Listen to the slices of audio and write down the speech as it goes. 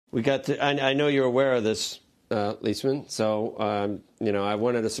We got to, I know you're aware of this, Leisman, so, you know, I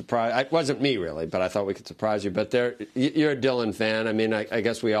wanted to surprise, it wasn't me really, but I thought we could surprise you. But you're a Dylan fan. I mean, I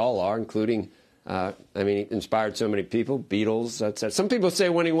guess we all are, including, I mean, he inspired so many people, Beatles, that's some people say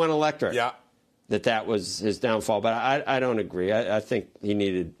when he won Electric. Yeah. That was his downfall, but I don't agree. I think he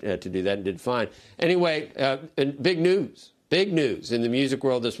needed to do that and did fine. Anyway, big news in the music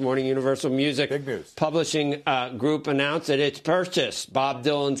world this morning. Universal Music Publishing Group announced that it's purchased Bob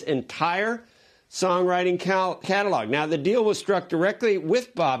Dylan's entire songwriting catalog. Now, the deal was struck directly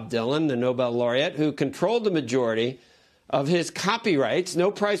with Bob Dylan, the Nobel laureate, who controlled the majority of his copyrights. No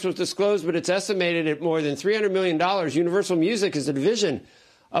price was disclosed, but it's estimated at more than $300 million. Universal Music is a division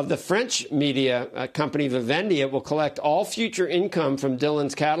of the French media company Vivendi. It will collect all future income from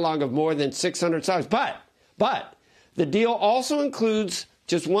Dylan's catalog of more than 600 songs. But the deal also includes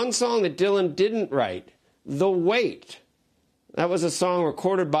just one song that Dylan didn't write, The Wait. That was a song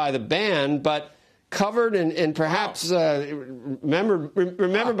recorded by the band, but covered and perhaps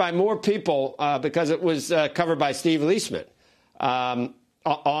remembered by more people because it was covered by Steve Leisman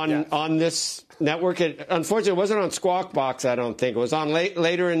on this network. Unfortunately, it wasn't on Squawk Box, I don't think. It was on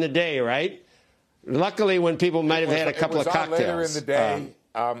later in the day, right? Luckily, when people might have had a couple of cocktails. Later in the day.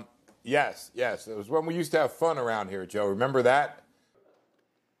 Yes. It was when we used to have fun around here, Joe. Remember that?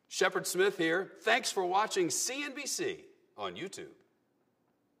 Shepard Smith here. Thanks for watching CNBC on YouTube.